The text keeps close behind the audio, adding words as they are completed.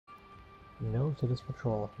No to this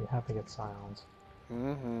patrol. You have to get scions.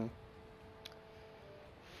 Mm-hmm.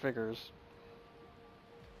 Figures.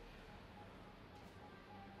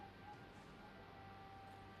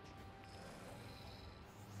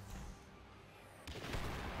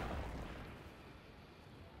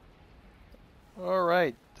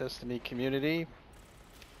 Alright, Destiny community.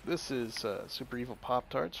 This is Super Evil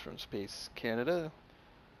Pop-Tarts from Space Canada.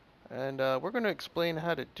 And we're going to explain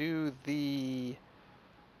how to do the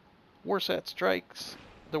Warsat Strikes,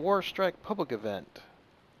 the War Strike public event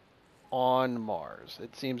on Mars.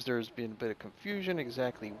 It seems there's been a bit of confusion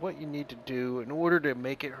exactly what you need to do in order to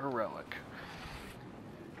make it heroic.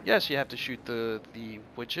 Yes, you have to shoot the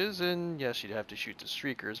witches, and yes, you have to shoot the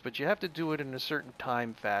streakers, but you have to do it in a certain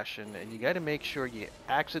time fashion, and you got to make sure you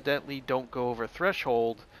accidentally don't go over a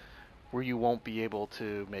threshold where you won't be able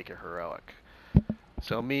to make it heroic.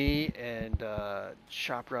 So me and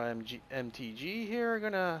Chopra MTG here are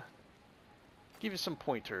gonna give you some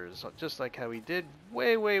pointers, just like how we did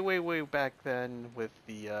way back then with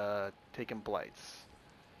the Taken Blights.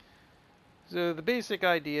 So the basic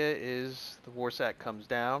idea is the Warsat comes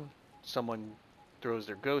down, someone throws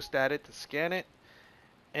their ghost at it to scan it,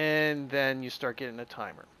 and then you start getting a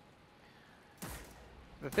timer.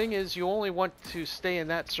 The thing is, you only want to stay in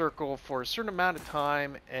that circle for a certain amount of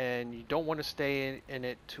time, and you don't want to stay in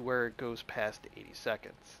it to where it goes past 80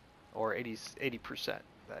 seconds, or 80%,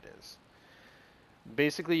 that is.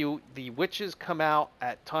 Basically, the witches come out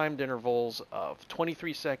at timed intervals of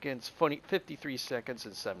 23 seconds, 53 seconds,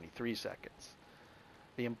 and 73 seconds.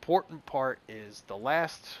 The important part is the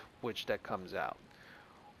last witch that comes out.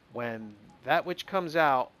 When that witch comes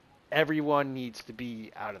out, everyone needs to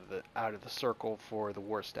be out of the circle for the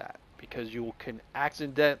war stat, because you can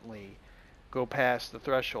accidentally go past the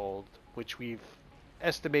threshold, which we've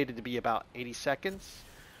estimated to be about 80 seconds.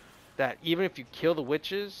 That even if you kill the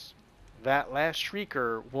witches, that last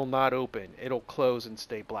shrieker will not open. It'll close and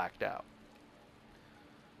stay blacked out.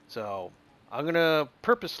 So I'm gonna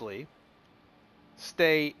purposely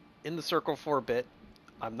stay in the circle for a bit.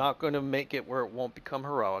 I'm not gonna make it where it won't become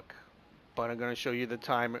heroic, but I'm gonna show you the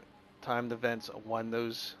timed events of when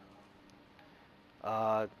those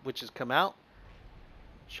witches come out.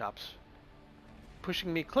 Shop's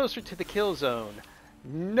pushing me closer to the kill zone.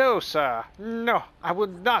 No, sir. No, I will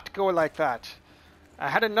not go like that. I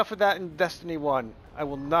had enough of that in Destiny 1. I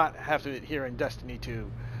will not have it here in Destiny 2.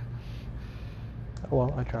 Oh,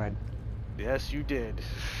 well, I tried. Yes, you did.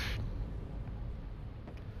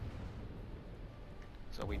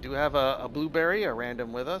 So we do have a blueberry, a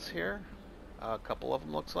random with us here. A couple of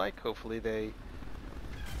them looks like. Hopefully they...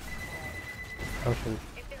 Oh, shoot.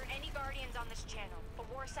 If there are any guardians on this channel,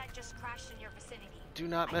 a Warsat just crashed in your vicinity. Do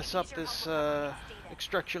not mess up this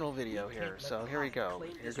instructional video here. So here we go.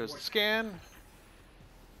 Here goes the scan.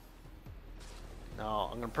 Now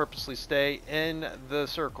I'm going to purposely stay in the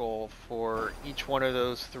circle for each one of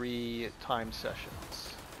those 3 time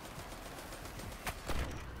sessions.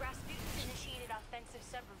 Rasputin's initiated offensive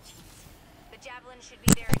subroutines. The Javelin should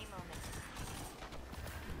be there any moment.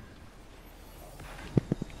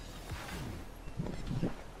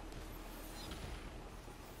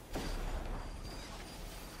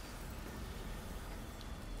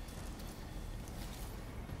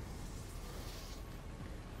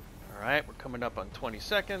 Alright, we're coming up on 20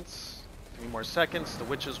 seconds. 3 more seconds, the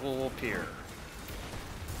witches will appear.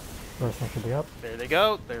 First one should be up. There they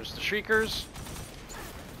go, there's the shriekers.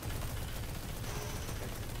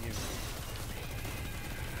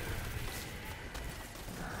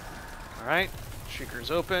 Alright, shriekers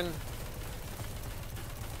open.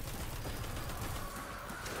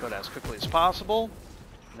 Go as quickly as possible.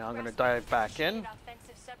 Now I'm going to dive back in.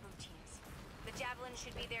 The Javelin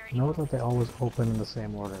should be there any Note moment. that they always open in the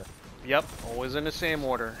same order. Yep, always in the same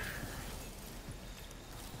order.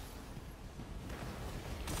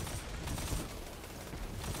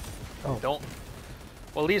 Oh. Don't.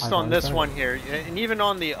 Well, at least on this one here, and even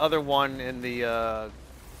on the other one in the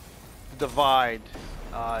Divide,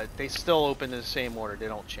 they still open in the same order. They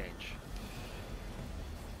don't change.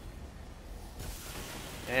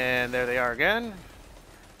 And there they are again.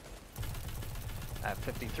 At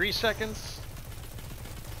 53 seconds.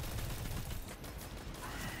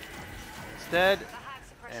 It's dead.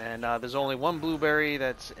 And there's only one blueberry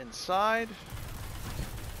that's inside.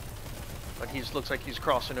 But he looks like he's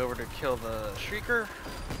crossing over to kill the Shrieker.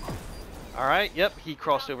 Alright, yep, he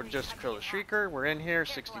crossed over just to kill the Shrieker. We're in here,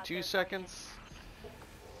 62 seconds.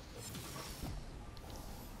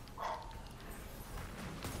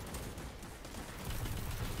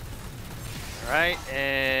 Alright,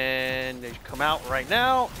 and they come out right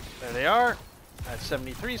now. There they are, at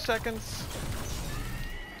 73 seconds.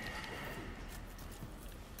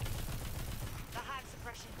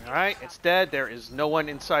 Alright, it's dead. There is no one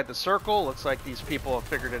inside the circle. Looks like these people have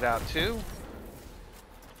figured it out too.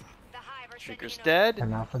 The Hive are Shrieker's sending in dead.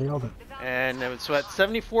 And now for the open. the Valkyries And are it's at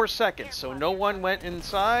 74 seconds, so no one went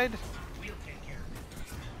inside.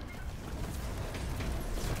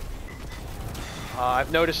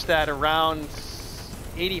 I've noticed that around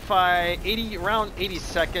 80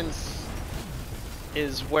 seconds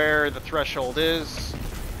is where the threshold is.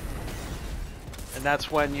 And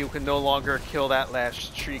that's when you can no longer kill that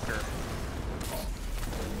last shrieker.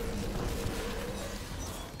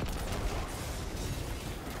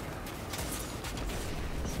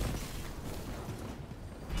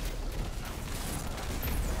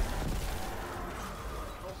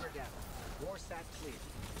 Over down. Warsat clear.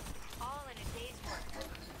 all in a day's work.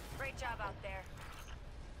 Great job out there.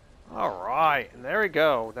 Alright, and there we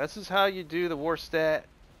go. This is how you do the Warsat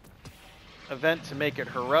event to make it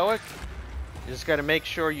heroic. You just got to make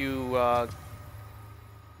sure you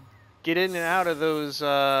get in and out of those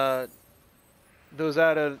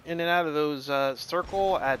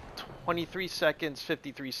circle at 23 seconds,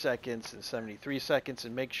 53 seconds, and 73 seconds,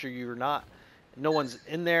 and make sure you're not, no one's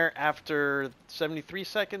in there after 73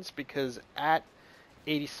 seconds, because at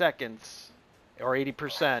 80 seconds or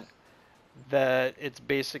 80%, that it's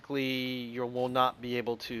basically you will not be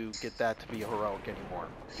able to get that to be heroic anymore.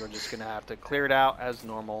 You're just gonna have to clear it out as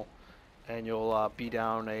normal, and you'll be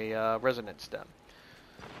down a resonance stem.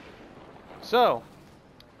 So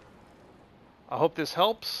I hope this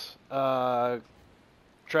helps. Try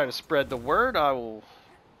to spread the word. I will,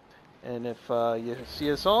 and if you see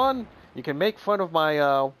us on, you can make fun of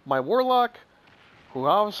my my warlock, who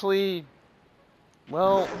obviously,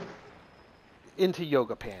 well, into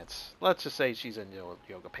yoga pants. Let's just say she's into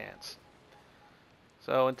yoga pants.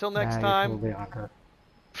 So until next time.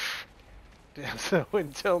 So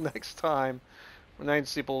until next time, we're 9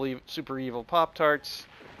 super evil Pop Tarts.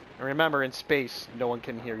 And remember, in space, no one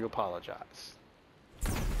can hear you apologize.